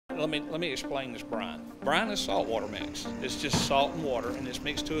Let me explain this brine. Brine is saltwater mix. It's just salt and water, and it's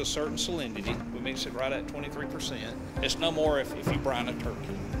mixed to a certain salinity. We mix it right at 23%. It's no more if you brine a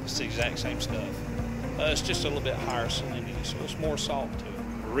turkey. It's the exact same stuff. It's just a little bit higher salinity, so it's more salt to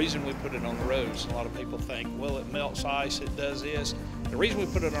it. The reason we put it on the roads, a lot of people think, well, it melts ice, it does this. The reason we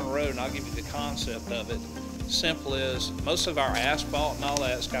put it on the road, and I'll give you the concept of it, simple is most of our asphalt and all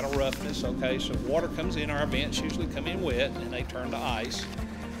that's got a roughness, okay? So water comes in, our vents usually come in wet and they turn to ice.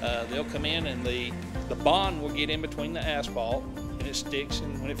 They'll come in and the bond will get in between the asphalt and it sticks,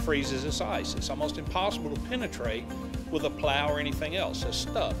 and when it freezes it's ice. It's almost impossible to penetrate with a plow or anything else. It's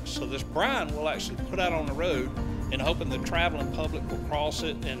stuck. So this brine will actually put out on the road and hoping the traveling public will cross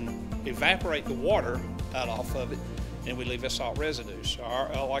it and evaporate the water out off of it, and we leave a salt residue. So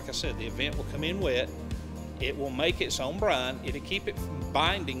like I said, the event will come in wet, it will make its own brine, it'll keep it from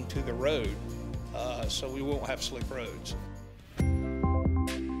binding to the road, so we won't have slick roads.